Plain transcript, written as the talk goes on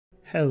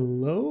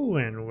Hello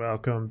and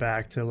welcome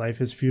back to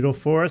Life is Feudal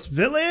Forest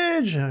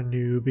Village, a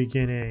new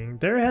beginning.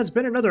 There has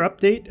been another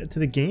update to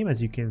the game, as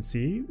you can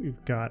see.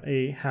 We've got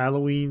a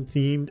Halloween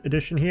themed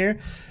edition here.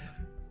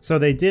 So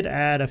they did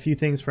add a few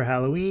things for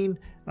Halloween.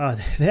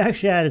 They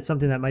actually added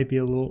something that might be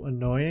a little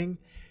annoying.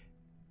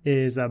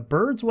 Is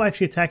birds will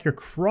actually attack your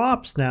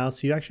crops now,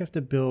 so you actually have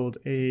to build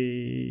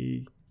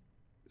a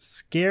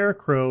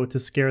scarecrow to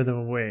scare them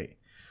away.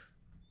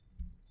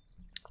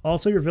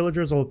 Also, your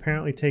villagers will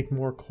apparently take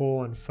more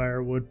coal and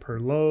firewood per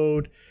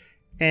load,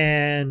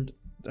 and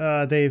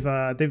they've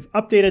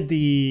updated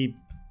the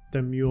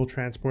mule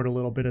transport a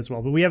little bit as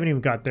well, but we haven't even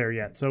got there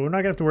yet, so we're not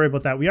gonna have to worry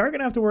about that. We are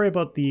gonna have to worry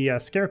about the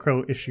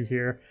scarecrow issue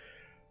here.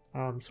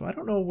 So I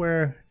don't know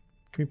where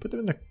can we put them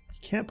in the. You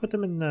can't put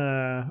them in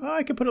the. Oh,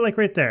 I can put it like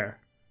right there.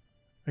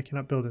 I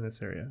cannot build in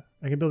this area.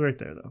 I can build right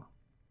there though.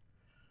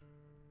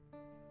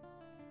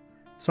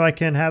 So I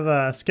can have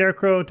a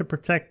scarecrow to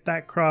protect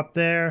that crop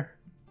there.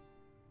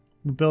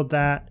 We'll build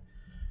that.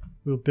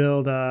 We'll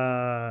build, can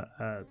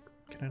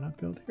I not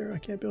build here? I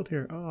can't build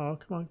here. Oh,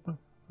 come on, come on.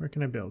 Where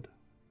can I build?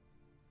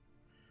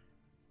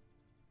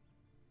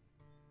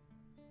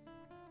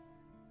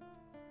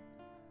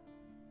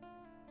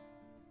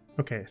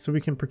 Okay, so we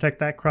can protect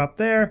that crop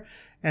there.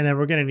 And then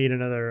we're going to need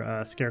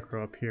another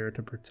scarecrow up here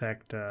to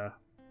protect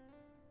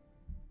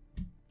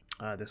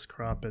this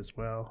crop as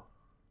well.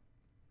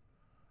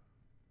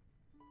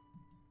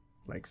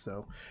 Like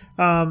so.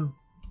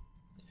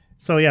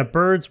 So yeah,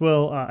 birds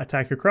will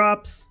attack your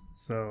crops.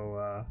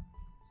 So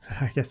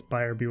I guess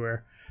buyer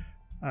beware.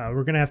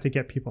 We're gonna have to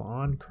get people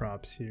on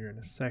crops here in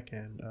a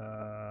second.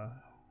 Let's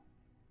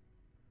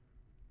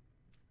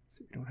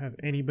see, we don't have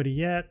anybody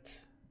yet.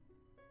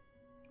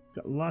 We've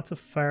got lots of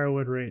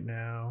firewood right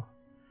now.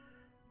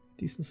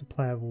 Decent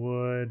supply of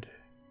wood.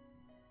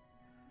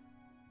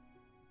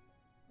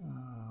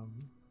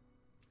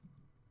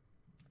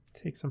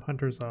 Take some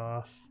hunters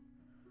off.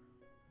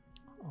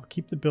 I'll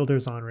keep the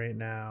builders on right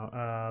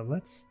now.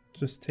 Let's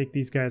just take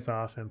these guys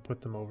off and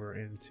put them over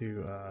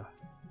into...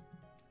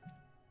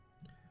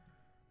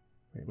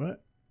 Wait,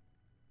 what?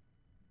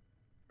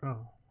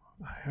 Oh,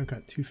 I've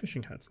got 2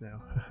 fishing huts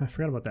now. I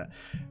forgot about that.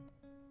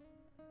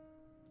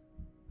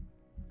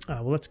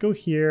 Well, let's go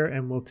here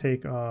and we'll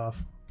take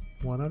off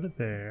one out of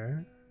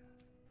there.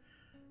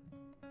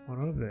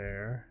 One out of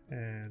there.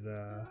 And...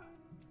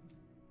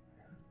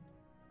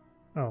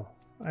 Oh,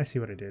 I see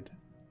what I did.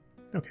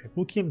 Okay,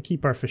 we'll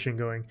keep our fishing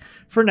going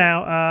for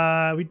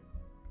now. We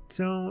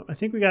don't. I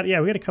think we got. Yeah,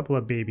 we got a couple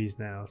of babies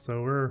now,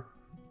 so we're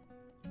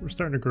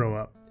starting to grow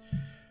up.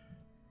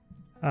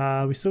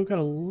 We still got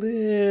a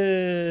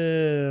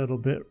little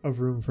bit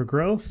of room for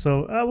growth,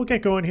 so we'll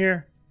get going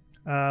here.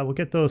 We'll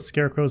get those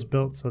scarecrows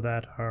built so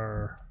that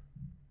our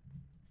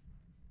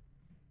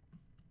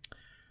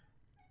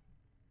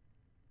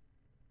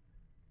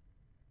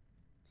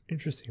it's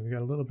interesting. We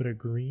got a little bit of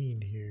green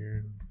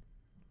here.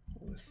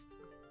 All this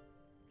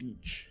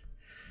beach.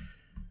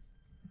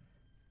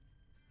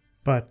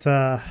 But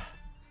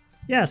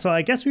yeah, so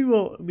I guess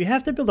we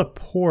have to build a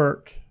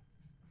port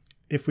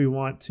if we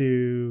want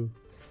to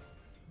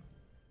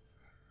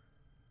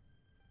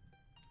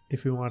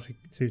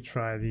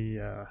try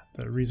the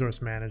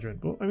resource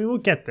management. Well, I mean, we'll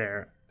get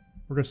there.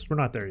 We're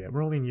not there yet.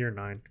 We're only in year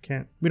 9.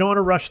 We don't want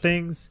to rush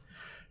things.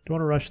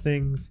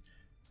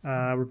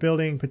 We're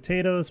building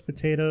potatoes,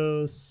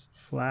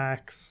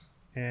 flax,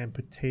 and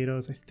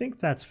potatoes. I think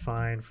that's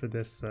fine for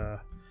this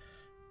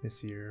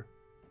this year.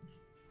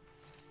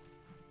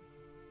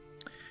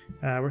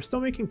 We're still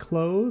making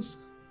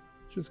clothes,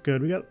 which is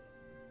good. We got a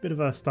bit of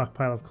a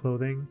stockpile of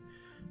clothing.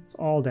 It's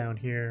all down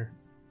here.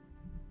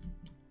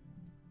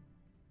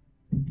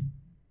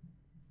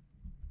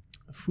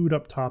 Food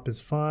up top is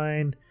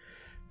fine.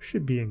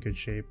 Should be in good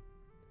shape.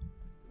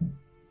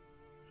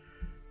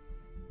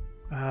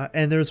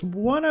 And there's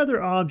one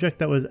other object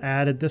that was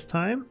added this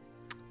time.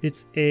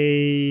 It's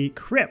a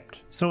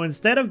crypt. So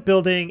instead of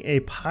building a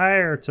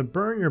pyre to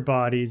burn your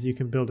bodies, you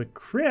can build a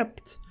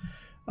crypt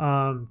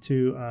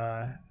to,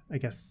 I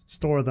guess,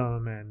 store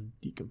them and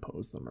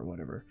decompose them or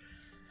whatever.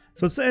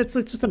 So it's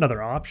just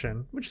another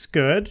option, which is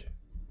good.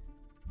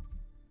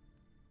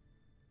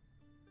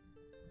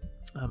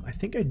 I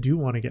think I do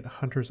want to get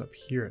hunters up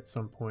here at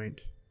some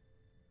point.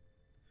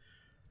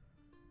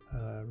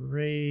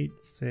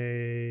 Rate,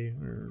 say...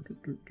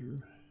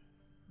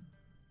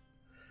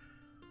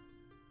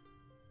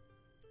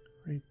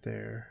 Right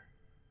there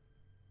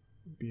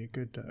would be a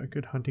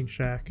good hunting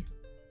shack.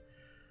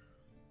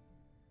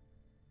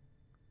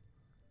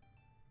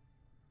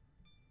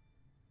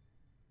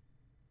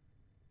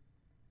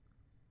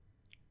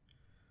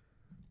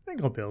 I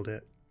think I'll build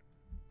it.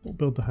 We'll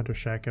build the hunter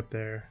shack up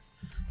there.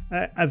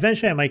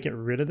 Eventually I might get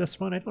rid of this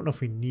one. I don't know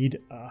if we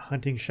need a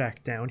hunting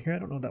shack down here. I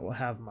don't know that we'll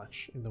have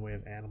much in the way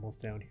of animals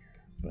down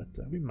here, but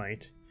we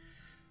might.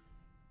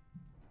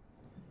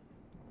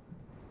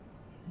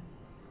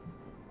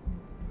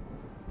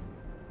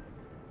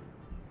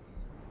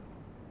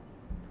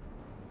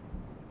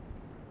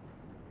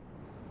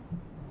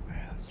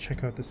 Let's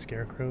check out the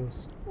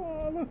scarecrows.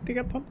 Oh, look, they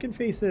got pumpkin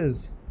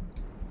faces.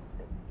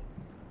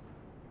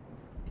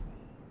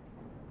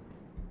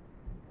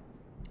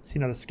 See,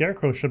 now the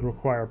scarecrow should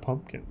require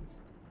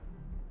pumpkins.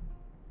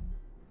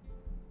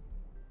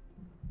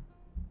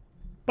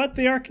 But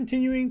they are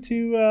continuing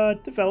to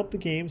develop the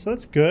game, so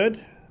that's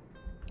good.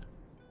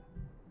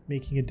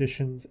 Making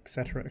additions,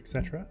 etc.,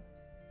 etc.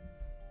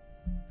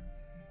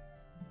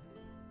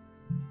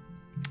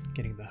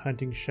 Getting the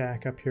hunting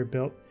shack up here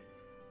built.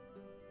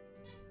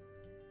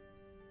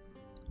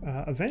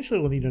 Eventually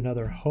we'll need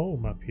another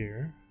home up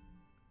here.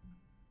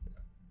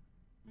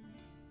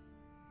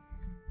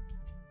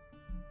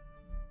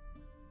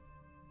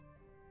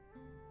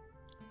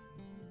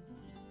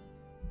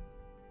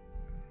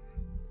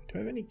 Do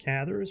I have any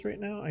gatherers right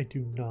now? I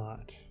do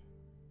not.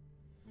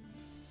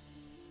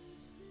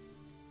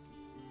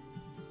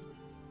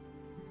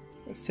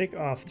 Let's take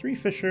off 3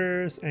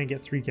 fishers and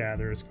get 3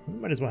 gatherers. We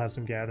might as well have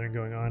some gathering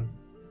going on.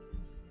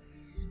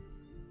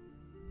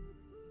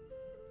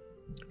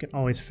 You can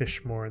always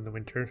fish more in the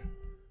winter.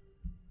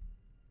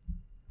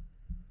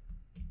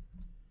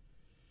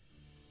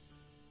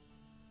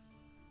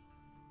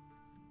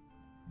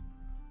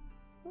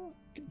 Oh,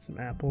 get some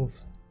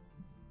apples.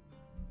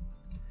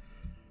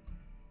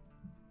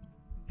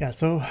 Yeah,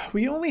 so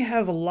we only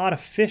have a lot of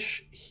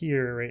fish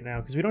here right now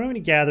because we don't have any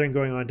gathering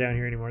going on down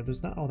here anymore.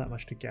 There's not all that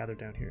much to gather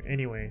down here.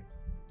 Anyway,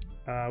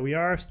 we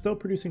are still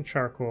producing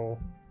charcoal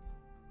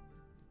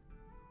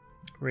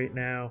right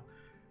now.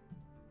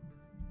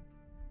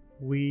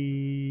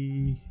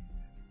 We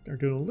are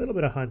doing a little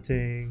bit of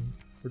hunting.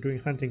 We're doing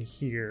hunting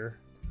here,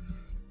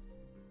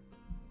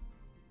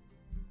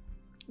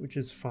 which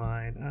is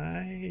fine.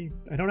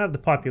 I don't have the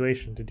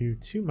population to do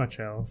too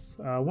much else.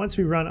 Once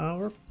we run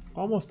our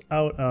almost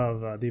out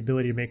of the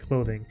ability to make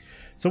clothing.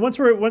 So once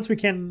we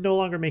can no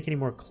longer make any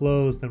more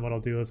clothes, then what I'll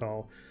do is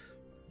I'll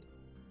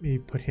maybe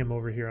put him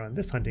over here on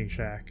this hunting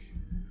shack.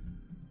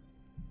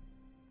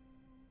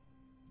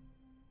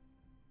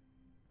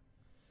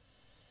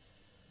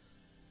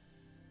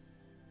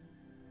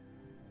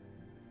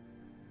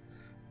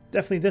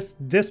 Definitely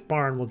this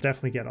barn will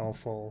definitely get all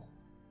full.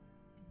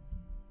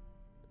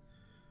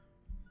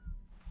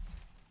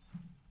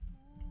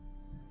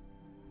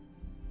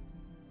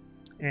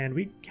 And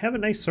we have a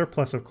nice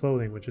surplus of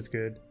clothing, which is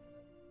good.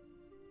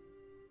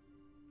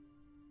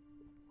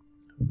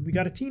 We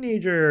got a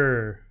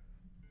teenager!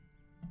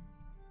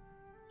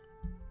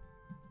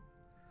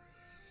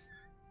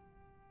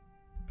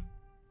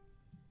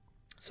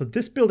 So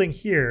this building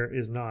here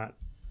is not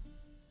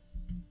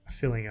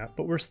filling up,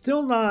 but we're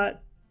still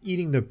not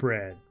eating the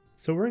bread.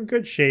 So we're in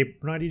good shape.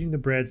 We're not eating the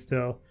bread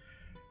still.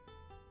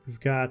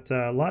 We've got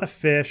a lot of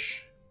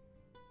fish.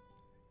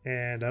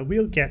 And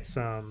we'll get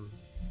some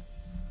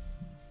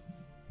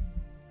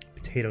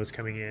potatoes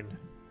coming in.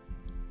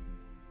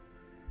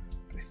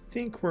 I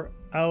think we're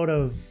out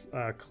of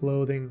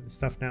clothing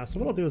stuff now, so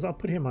what I'll do is I'll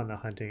put him on the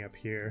hunting up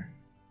here.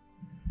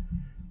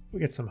 We'll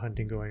get some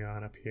hunting going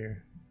on up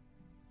here.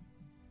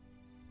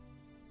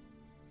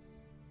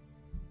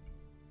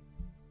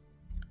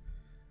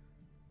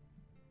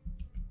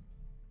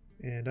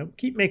 And I'll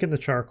keep making the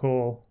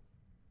charcoal,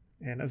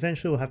 and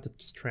eventually we'll have to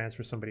just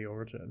transfer somebody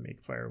over to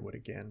make firewood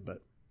again,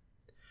 but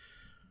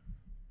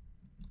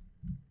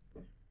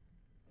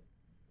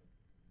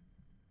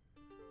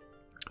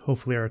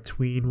hopefully our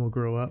tween will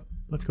grow up.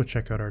 Let's go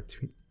check out our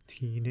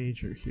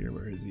teenager here.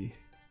 Where is he?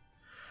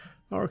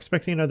 Oh, we're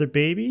expecting another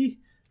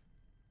baby.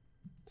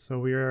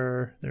 So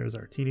there's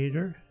our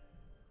teenager.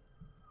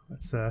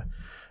 Let's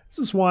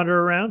just wander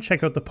around,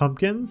 check out the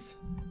pumpkins.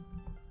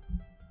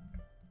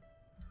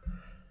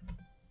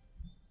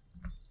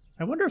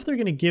 I wonder if they're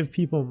going to give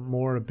people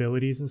more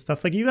abilities and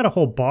stuff. Like, you got a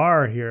whole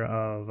bar here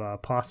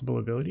of possible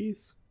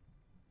abilities.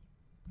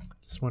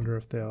 Just wonder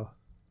if they'll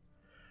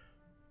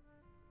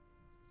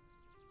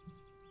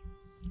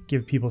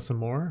give people some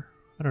more.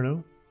 I don't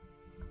know.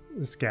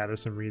 Let's gather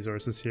some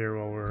resources here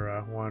while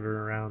we're wandering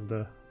around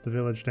the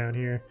village down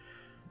here.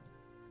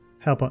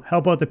 Help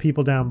out the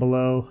people down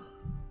below.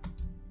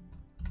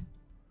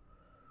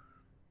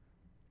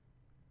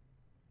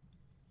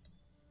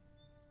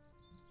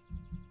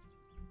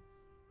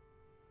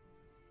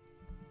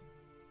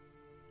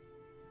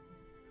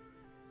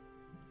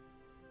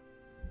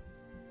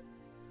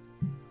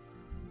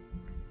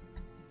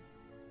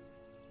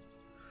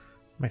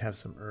 Might have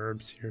some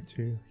herbs here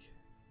too.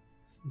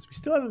 Since we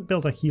still haven't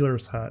built a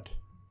healer's hut,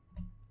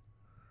 I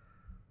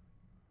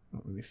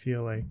don't really feel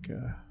like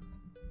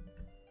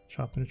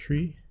chopping a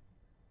tree.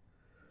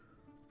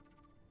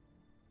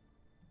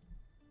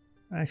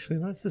 Actually,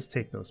 let's just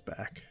take those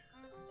back.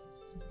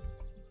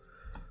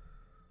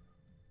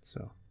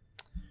 So,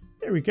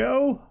 there we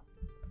go.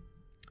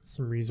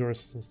 Some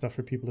resources and stuff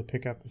for people to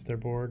pick up if they're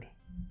bored.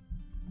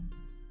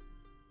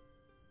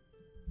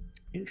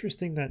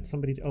 Interesting that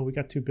somebody... Oh, we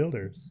got 2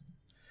 builders.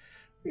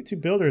 We got 2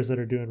 builders that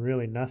are doing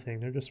really nothing.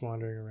 They're just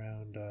wandering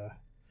around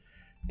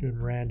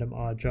doing random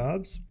odd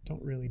jobs.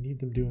 Don't really need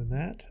them doing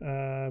that.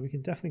 We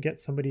can definitely get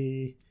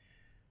somebody...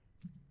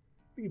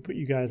 We can put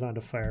you guys onto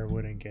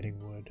firewood and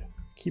getting wood.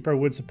 Keep our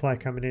wood supply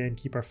coming in.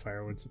 Keep our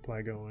firewood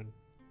supply going.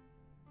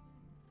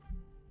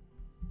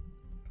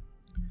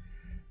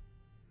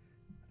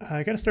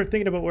 I gotta start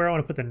thinking about where I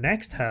want to put the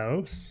next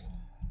house.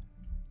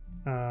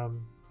 I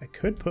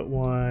could put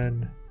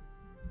one.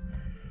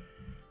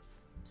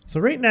 So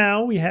right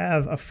now we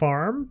have a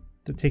farm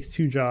that takes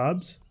 2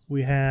 jobs.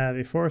 We have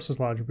a forester's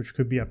lodge, which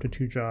could be up to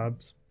 2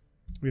 jobs.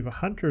 We have a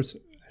hunter's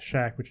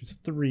shack, which is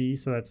 3,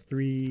 so that's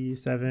 3,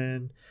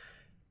 7.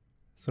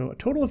 So a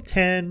total of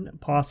 10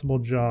 possible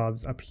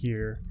jobs up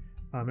here,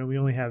 and we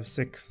only have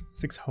six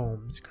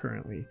homes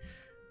currently.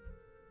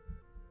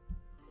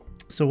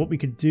 So what we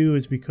could do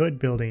is we could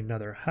build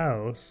another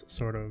house,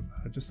 sort of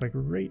just like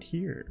right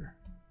here.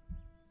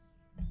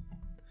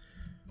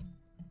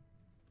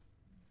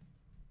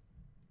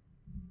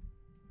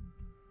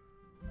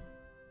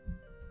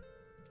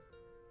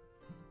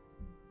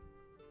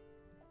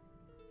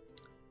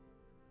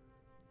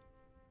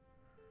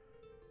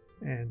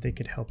 And they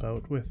could help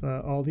out with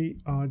all the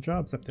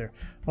jobs up there.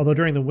 Although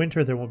during the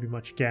winter there won't be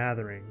much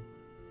gathering.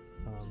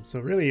 So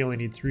really you only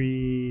need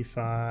 3,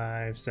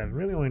 5, 7.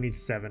 Really only need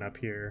 7 up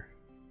here,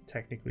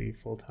 technically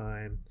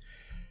full-time.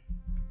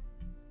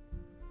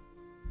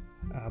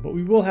 But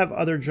we will have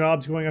other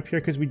jobs going up here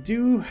because we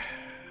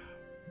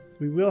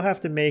will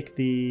have to make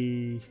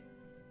the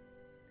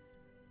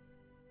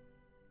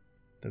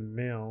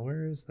mill.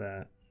 Where is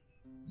that?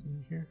 Is it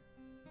in here?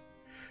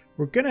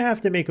 We're going to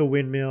have to make a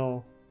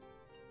windmill.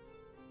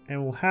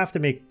 And we'll have to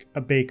make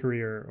a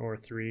bakery or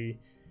 3.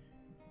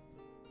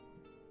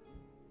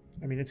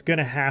 I mean, it's going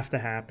to have to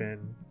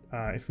happen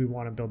if we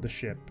want to build the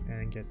ship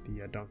and get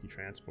the donkey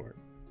transport.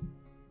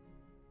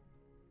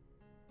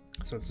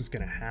 So it's just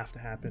going to have to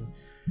happen.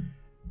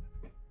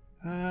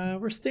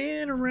 We're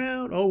staying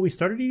around. Oh, we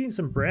started eating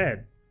some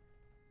bread.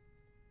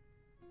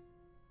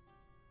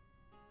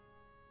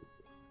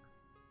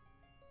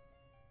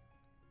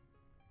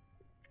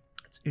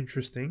 It's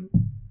interesting.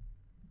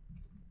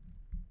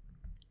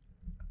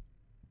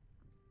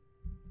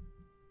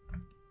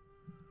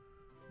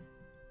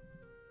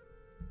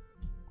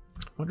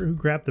 Wonder who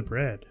grabbed the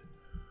bread.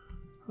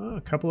 Oh,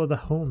 a couple of the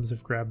homes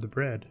have grabbed the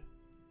bread.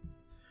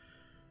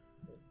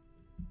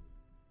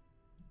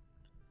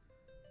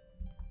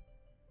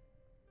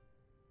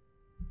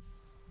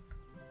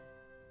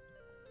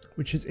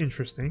 Which is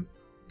interesting.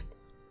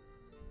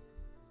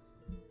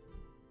 I'm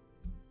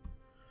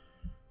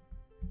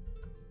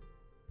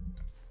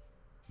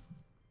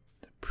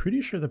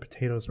pretty sure the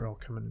potatoes are all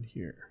coming in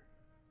here.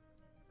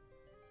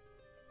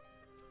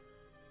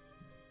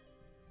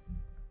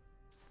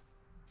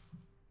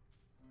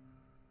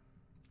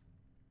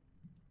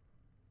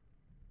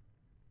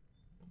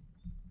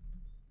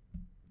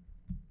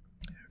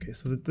 Okay,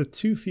 so the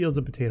 2 fields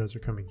of potatoes are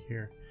coming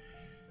here.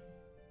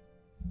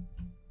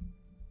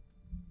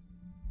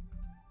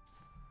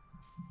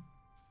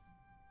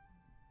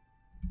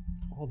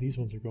 All these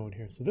ones are going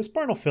here. So this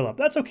barn will fill up.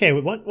 That's okay.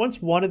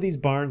 Once one of these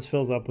barns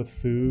fills up with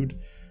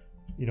food,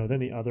 you know, then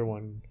the other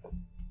one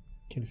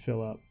can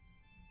fill up.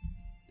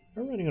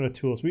 We're running out of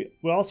tools. We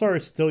also are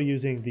still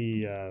using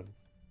the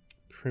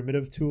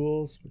primitive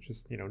tools, which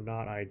is, you know,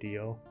 not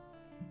ideal.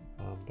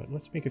 But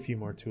let's make a few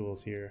more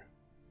tools here.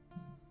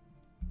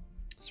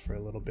 For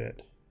a little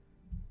bit.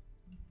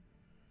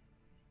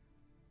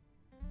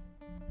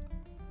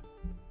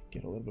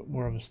 Get a little bit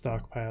more of a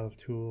stockpile of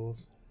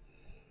tools.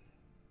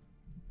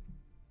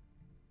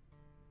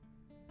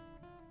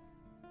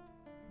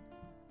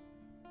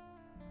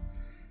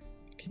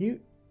 Can you...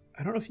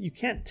 I don't know if you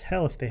can't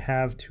tell if they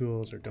have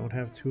tools or don't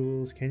have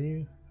tools, can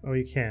you? Oh,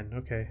 you can.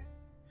 Okay.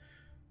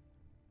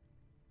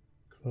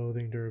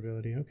 Clothing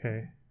durability.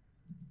 Okay.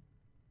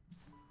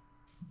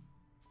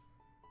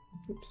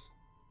 Oops.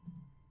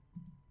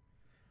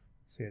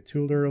 So yeah,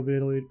 tool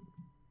durability,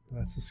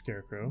 that's the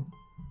scarecrow.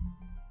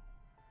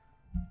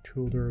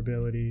 Tool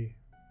durability.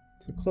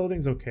 So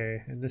clothing's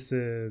okay, and this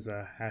is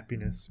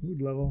happiness,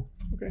 mood level.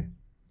 Okay.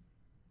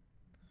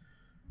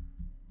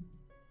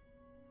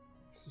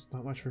 So there's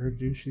not much for her to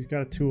do. She's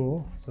got a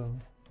tool, so.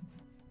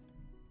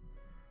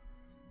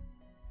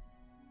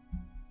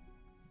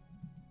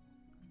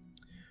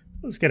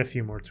 Let's get a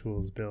few more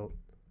tools built.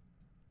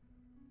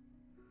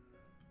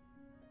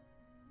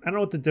 I don't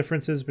know what the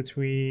difference is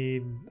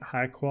between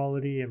high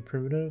quality and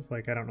primitive.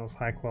 Like, I don't know if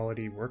high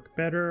quality work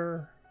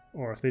better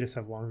or if they just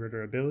have longer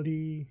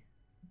durability.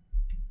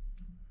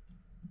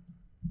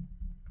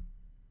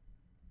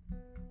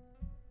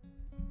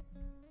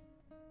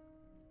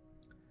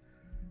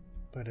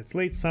 But it's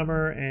late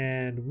summer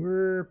and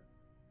we're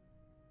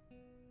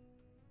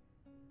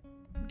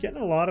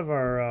getting a lot of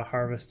our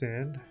harvest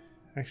in.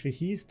 Actually,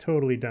 he's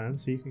totally done,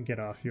 so you can get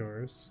off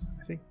yours.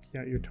 I think,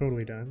 yeah, you're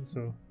totally done,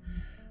 so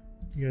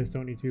you guys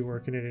don't need to be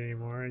working it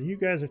anymore. And you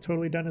guys are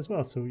totally done as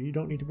well, so you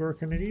don't need to be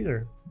working it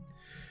either.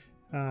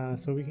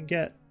 So we can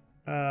get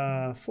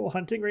full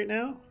hunting right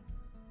now.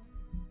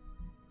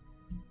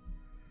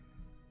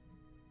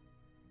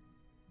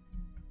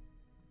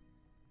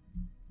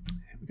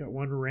 And we got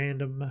one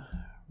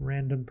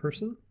random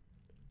person.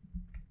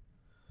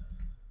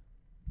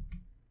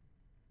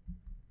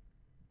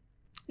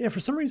 Yeah, for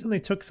some reason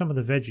they took some of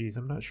the veggies.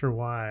 I'm not sure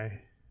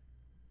why.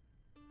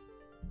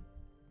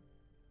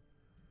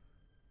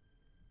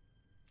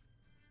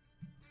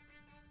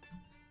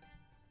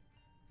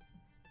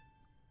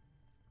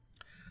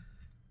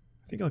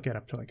 think I'll get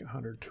up to like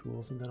 100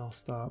 tools and then I'll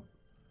stop.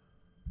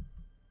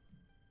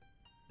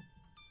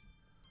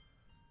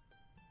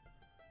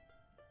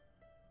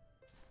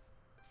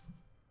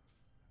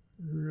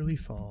 Early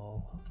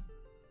fall.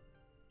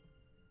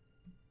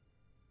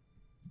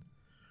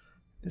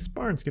 This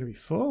barn's gonna be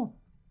full.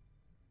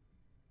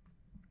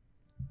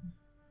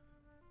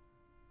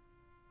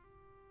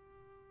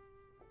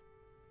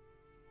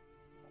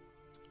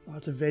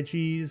 Lots of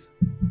veggies.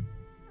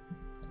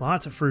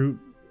 Lots of fruit.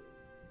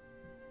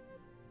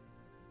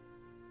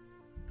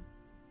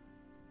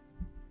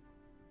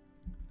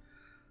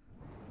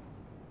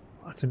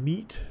 Lots of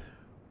meat.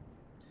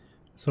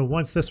 So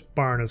once this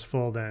barn is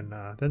full, then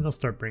they'll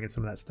start bringing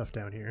some of that stuff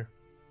down here.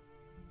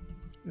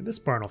 And this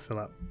barn will fill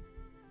up.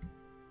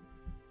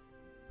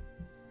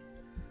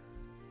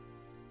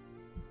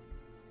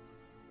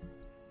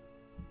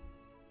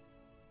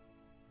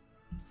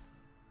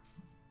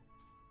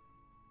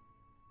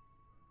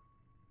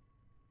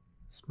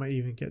 This might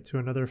even get to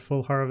another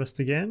full harvest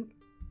again.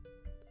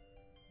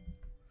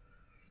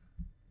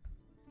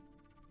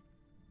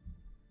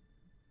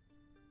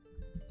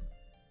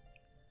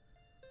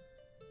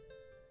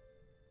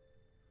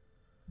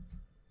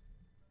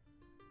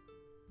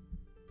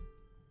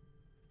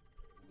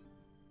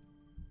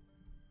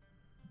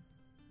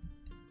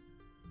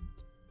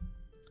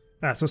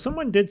 So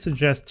someone did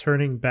suggest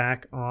turning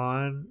back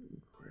on.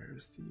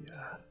 Where's the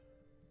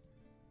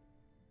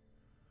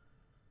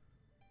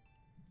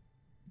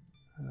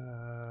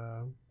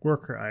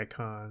worker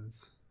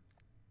icons?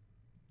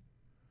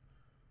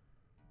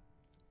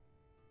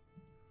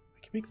 I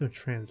can make them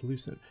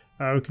translucent.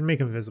 We can make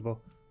them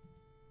visible.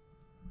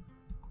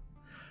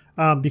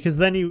 Because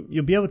then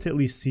you'll be able to at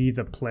least see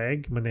the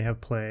plague when they have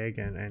plague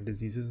and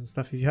diseases and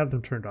stuff. If you have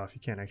them turned off,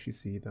 you can't actually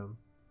see them.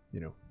 You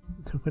know,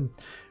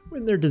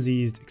 when they're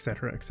diseased,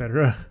 etc.,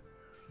 etc.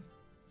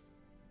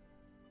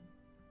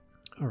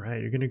 All right,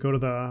 you're gonna go to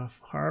the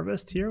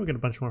harvest here. We'll get a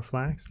bunch more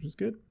flax, which is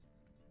good.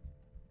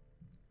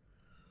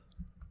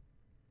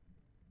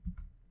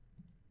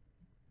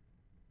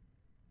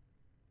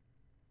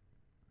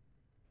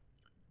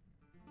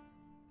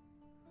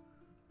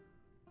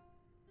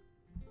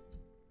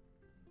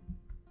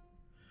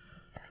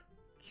 At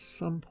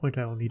some point,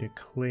 I will need a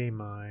clay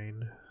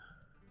mine.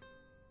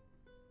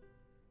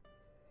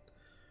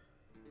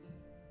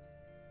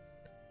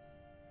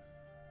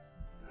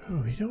 Oh,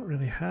 we don't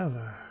really have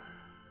a...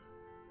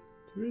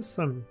 There is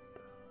some...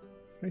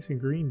 It's nice and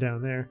green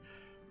down there.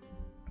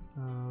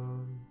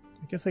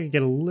 I guess I could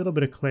get a little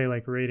bit of clay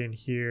like right in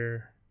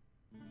here.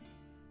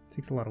 It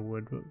takes a lot of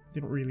wood, but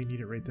you don't really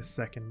need it right this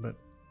second, but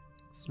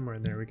somewhere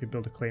in there we could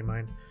build a clay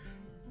mine.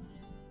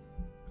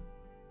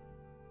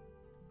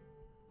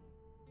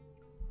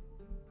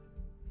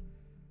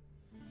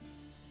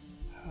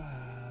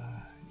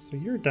 So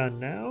you're done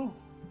now.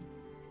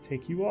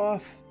 Take you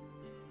off.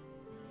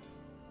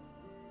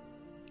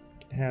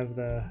 Have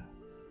the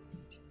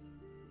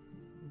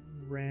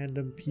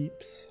random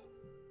peeps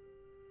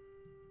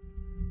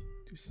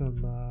do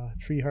some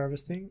tree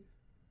harvesting.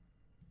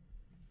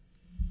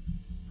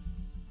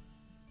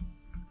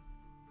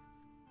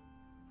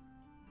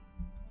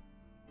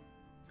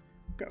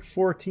 Got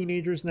 4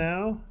 teenagers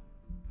now.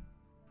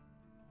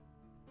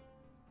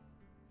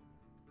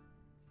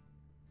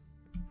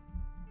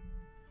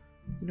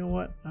 You know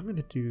what? I'm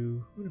gonna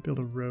build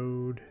a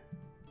road.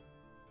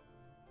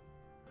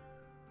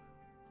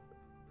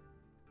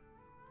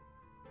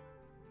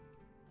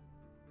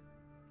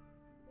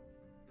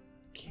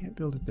 Can't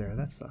build it there.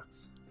 That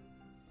sucks.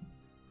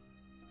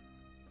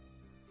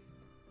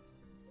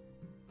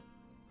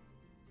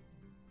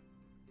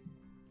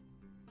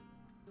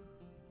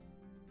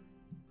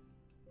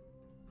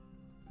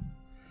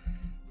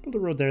 Build a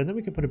road there, and then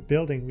we can put a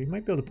building. We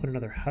might be able to put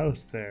another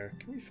house there.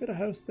 Can we fit a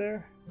house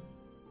there?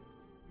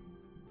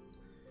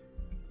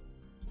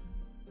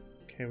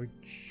 Okay, we're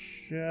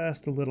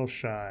just a little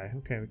shy.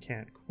 Okay, we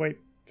can't quite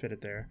fit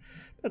it there.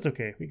 That's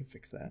okay. We can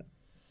fix that.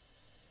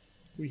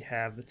 We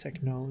have the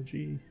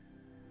technology.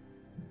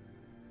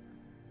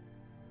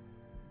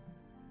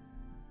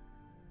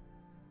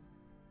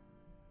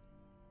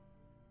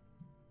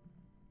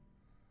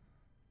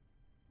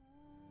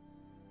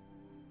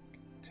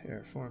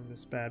 Terraform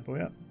this bad boy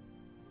up.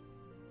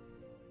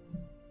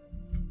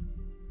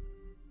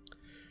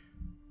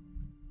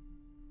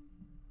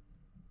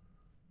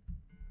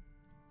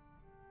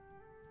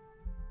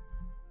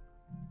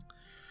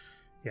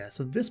 Yeah,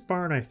 so this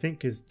barn I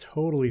think is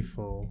totally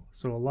full.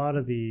 So a lot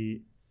of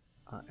the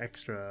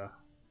extra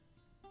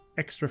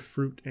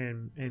fruit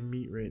and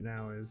meat right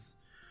now is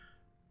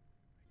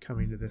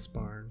coming to this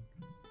barn.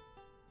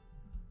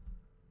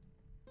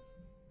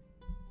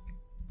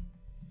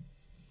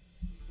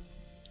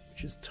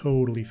 Which is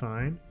totally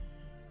fine.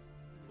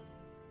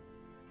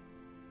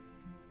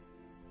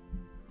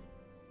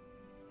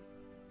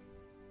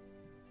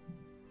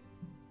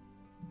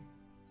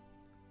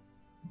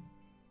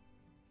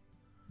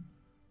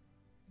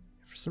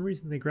 For some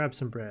reason they grabbed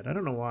some bread. I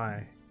don't know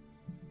why.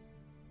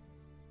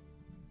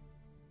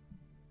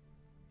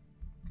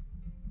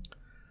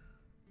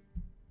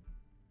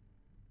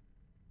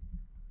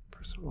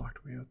 person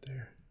walked way out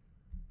there.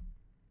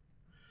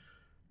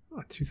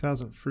 Oh,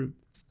 2,000 fruit.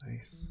 That's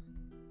nice.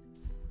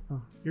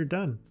 Oh, you're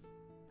done,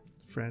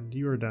 friend.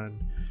 You are done.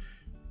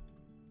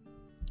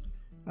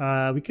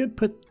 We could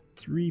put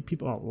 3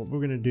 people. Oh, what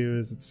we're gonna do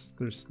is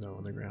there's snow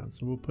on the ground,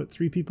 so we'll put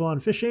 3 people on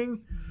fishing.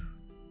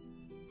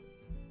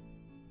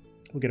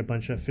 We'll get a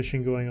bunch of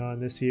fishing going on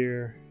this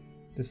year,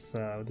 this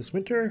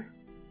winter.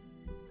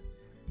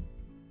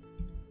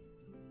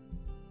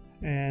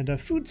 And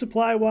food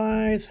supply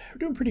wise, we're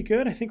doing pretty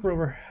good. I think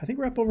we're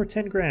up over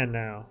 10 grand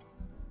now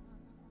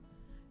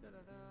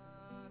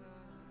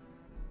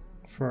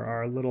for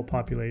our little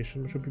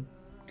population, which will be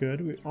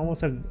good. We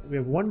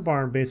have 1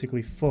 barn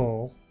basically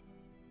full.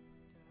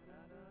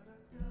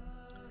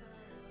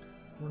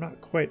 We're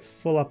not quite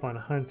full up on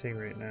hunting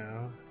right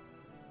now.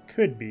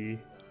 Could be.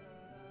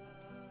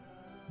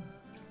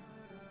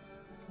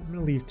 I'm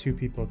gonna leave 2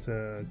 people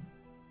to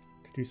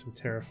do some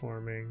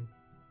terraforming.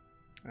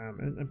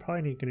 And I'm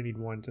probably gonna need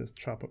 1 to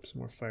chop up some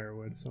more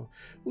firewood. So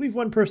we'll leave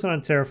 1 person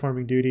on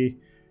terraforming duty.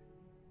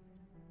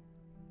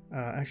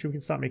 Actually, we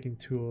can stop making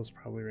tools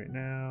probably right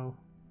now.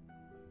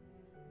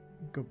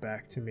 Go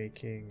back to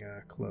making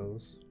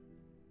clothes.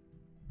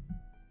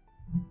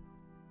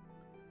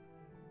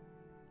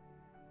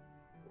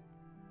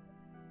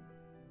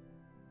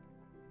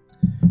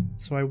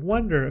 So I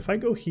wonder if I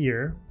go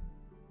here.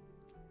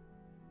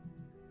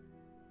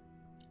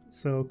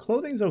 So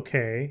clothing's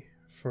okay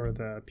for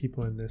the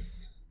people in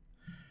this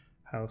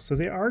house. So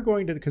they are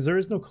going to, because there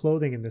is no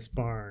clothing in this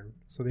barn.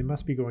 So they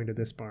must be going to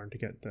this barn to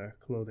get the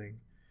clothing.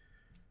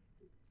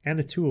 And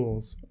the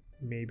tools,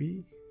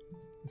 maybe.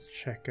 Let's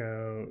check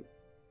out,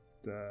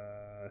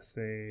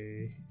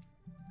 say,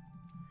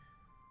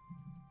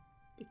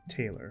 the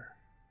tailor.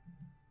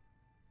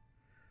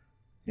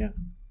 Yeah.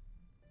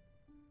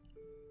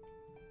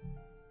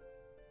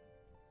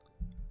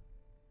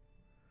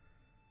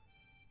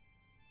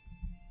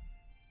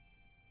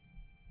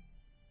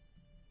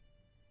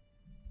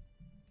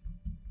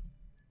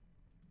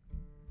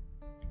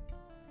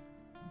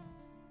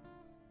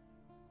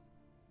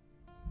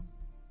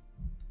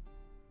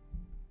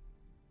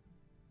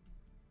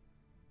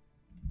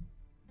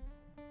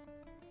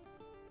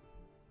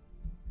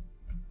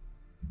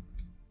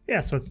 Yeah,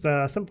 so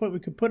at some point we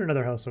could put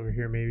another house over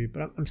here maybe,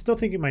 but I'm still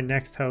thinking my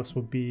next house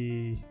will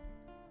be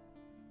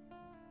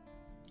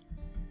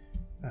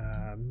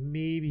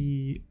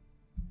maybe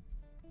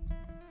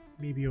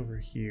over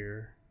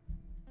here.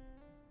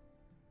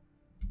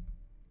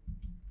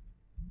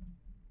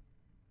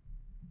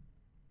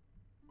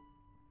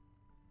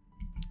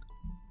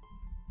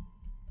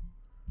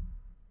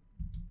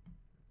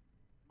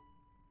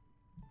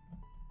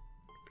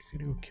 He's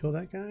gonna go kill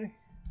that guy?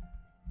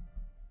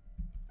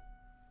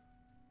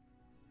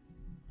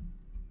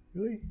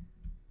 Really?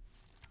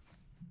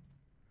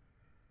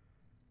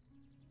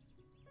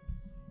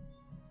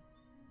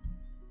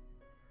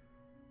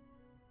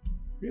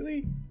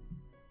 Really?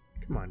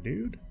 Come on,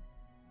 dude.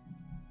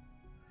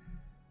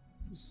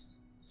 This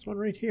one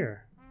right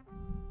here.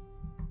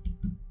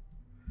 Do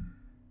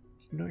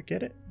you not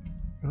get it?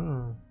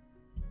 Oh.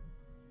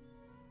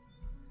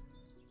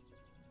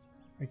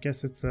 I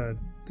guess it's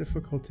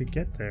difficult to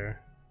get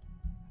there.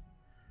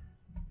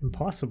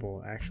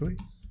 Impossible, actually.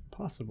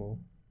 Impossible.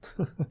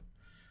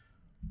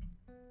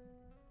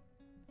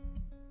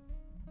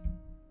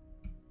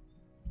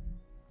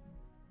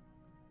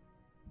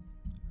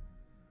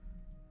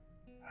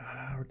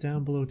 We're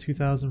down below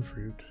 2,000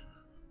 fruit.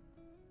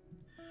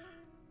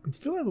 We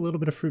still have a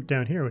little bit of fruit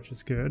down here, which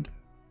is good.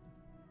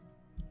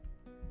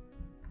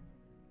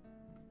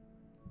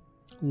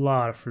 A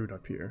lot of fruit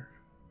up here.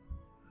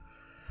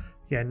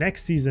 Yeah,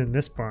 next season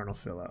this barn will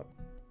fill up.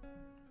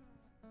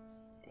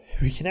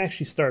 We can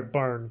actually start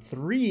barn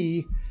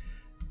 3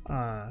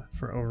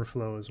 for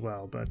overflow as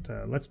well, but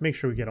let's make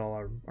sure we get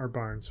all our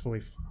barns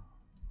fully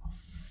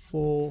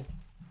full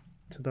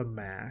to the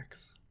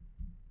max.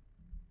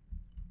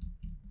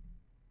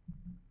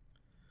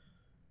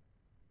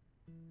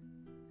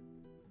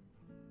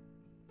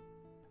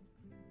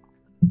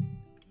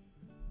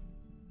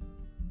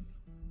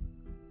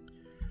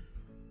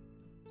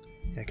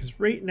 Yeah, because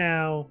right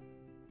now,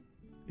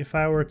 if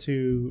I were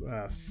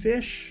to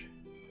fish,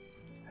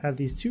 have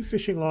these 2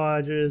 fishing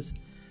lodges,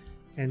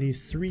 and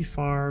these 3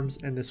 farms,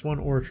 and this 1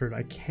 orchard,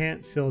 I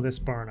can't fill this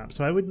barn up.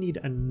 So I would need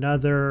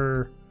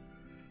another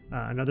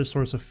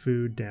source of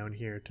food down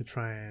here to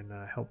try and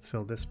help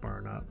fill this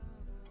barn up.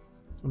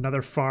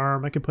 Another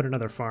farm. I could put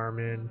another farm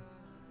in.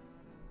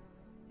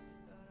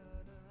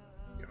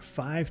 Got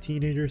 5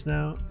 teenagers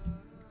now.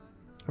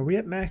 Are we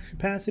at max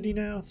capacity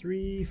now?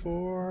 3,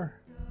 4...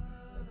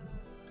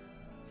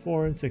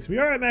 4 and 6. We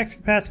are at max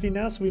capacity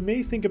now, so we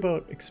may think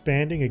about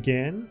expanding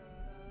again.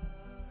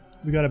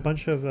 We got a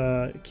bunch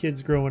of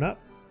kids growing up.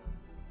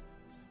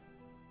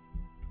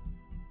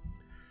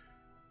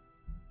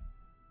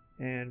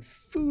 And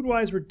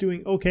food-wise, we're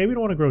doing okay. We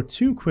don't want to grow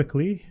too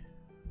quickly,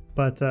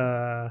 but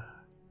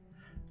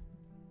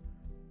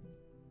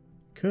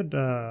could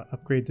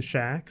upgrade the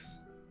shacks.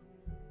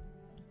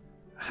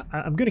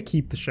 I'm going to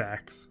keep the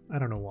shacks. I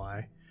don't know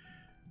why.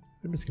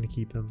 I'm just going to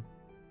keep them.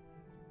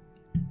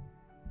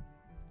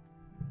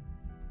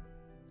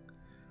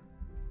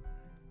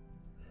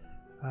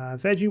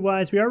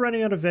 Veggie-wise, we are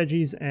running out of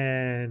veggies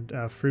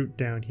and fruit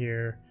down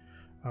here.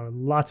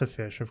 Lots of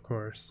fish, of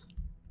course.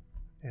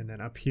 And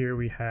then up here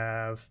we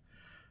have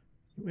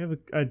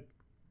a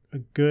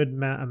good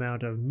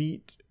amount of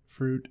meat,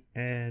 fruit,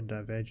 and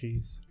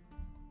veggies.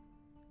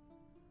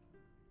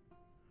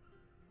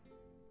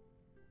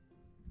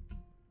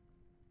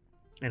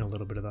 And a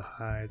little bit of the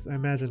hides. I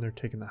imagine they're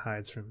taking the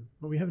hides from...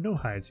 But we have no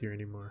hides here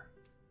anymore.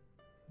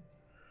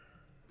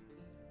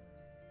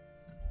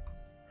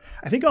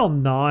 I think all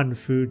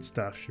non-food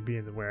stuff should be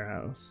in the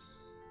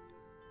warehouse.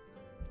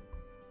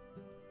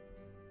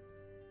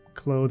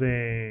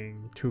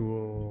 Clothing,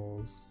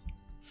 tools,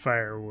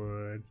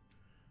 firewood.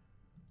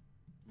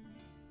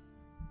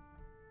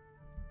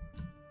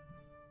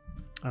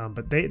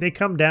 But they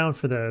come down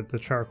for the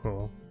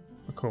charcoal.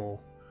 The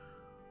coal.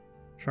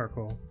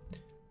 Charcoal.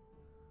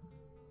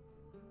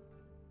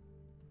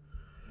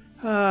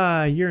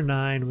 Year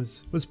 9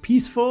 was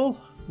peaceful.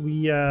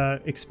 We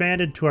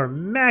expanded to our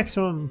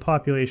maximum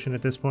population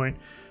at this point.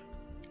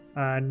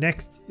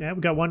 Next, yeah, we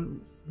got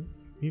one.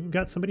 We even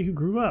got somebody who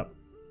grew up.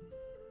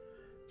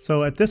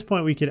 So at this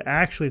point, we could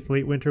actually, it's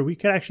late winter, we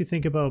could actually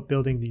think about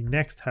building the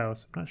next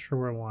house. I'm not sure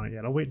where I want it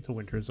yet. I'll wait until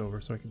winter is over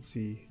so I can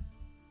see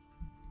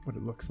what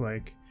it looks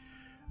like.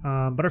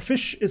 But our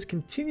fish is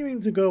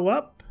continuing to go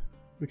up,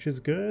 which is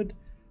good.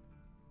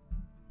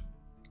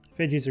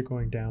 Veggies are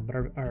going down, but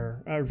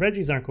our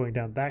veggies aren't going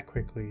down that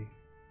quickly,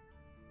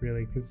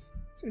 really, because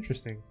it's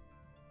interesting.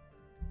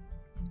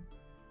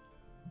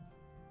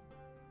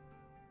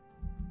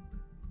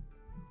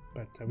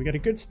 But we got a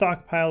good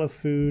stockpile of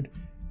food.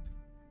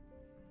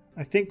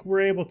 I think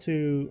we're able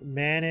to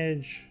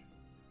manage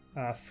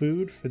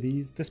food for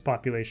this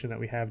population that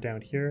we have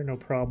down here, no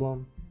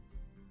problem.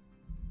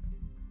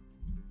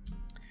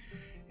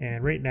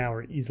 And right now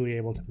we're easily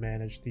able to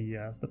manage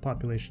the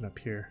population up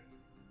here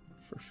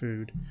for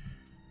food.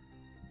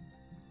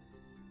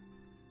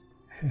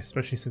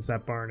 Especially since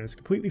that barn is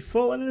completely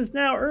full and it is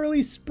now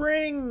early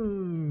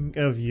spring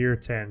of year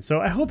 10. So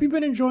I hope you've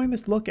been enjoying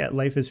this look at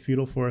Life is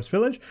Feudal Forest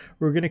Village.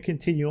 We're going to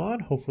continue on.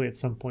 Hopefully at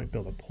some point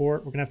build a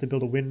port. We're going to have to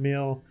build a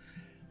windmill,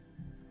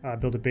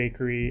 build a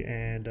bakery,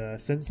 and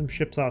send some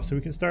ships off so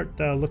we can start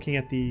looking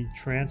at the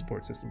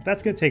transport system.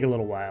 That's going to take a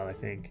little while, I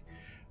think.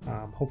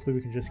 Hopefully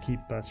we can just keep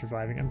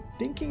surviving. I'm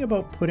thinking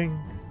about putting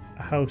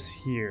a house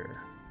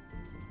here.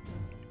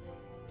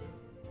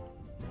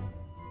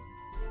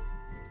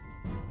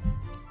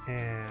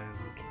 And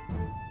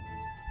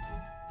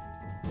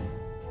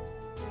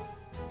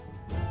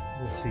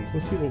we'll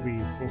see what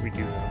we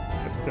do though.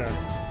 But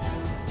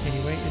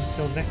anyway,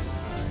 until next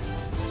time,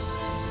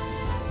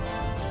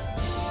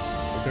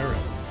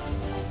 Delgar.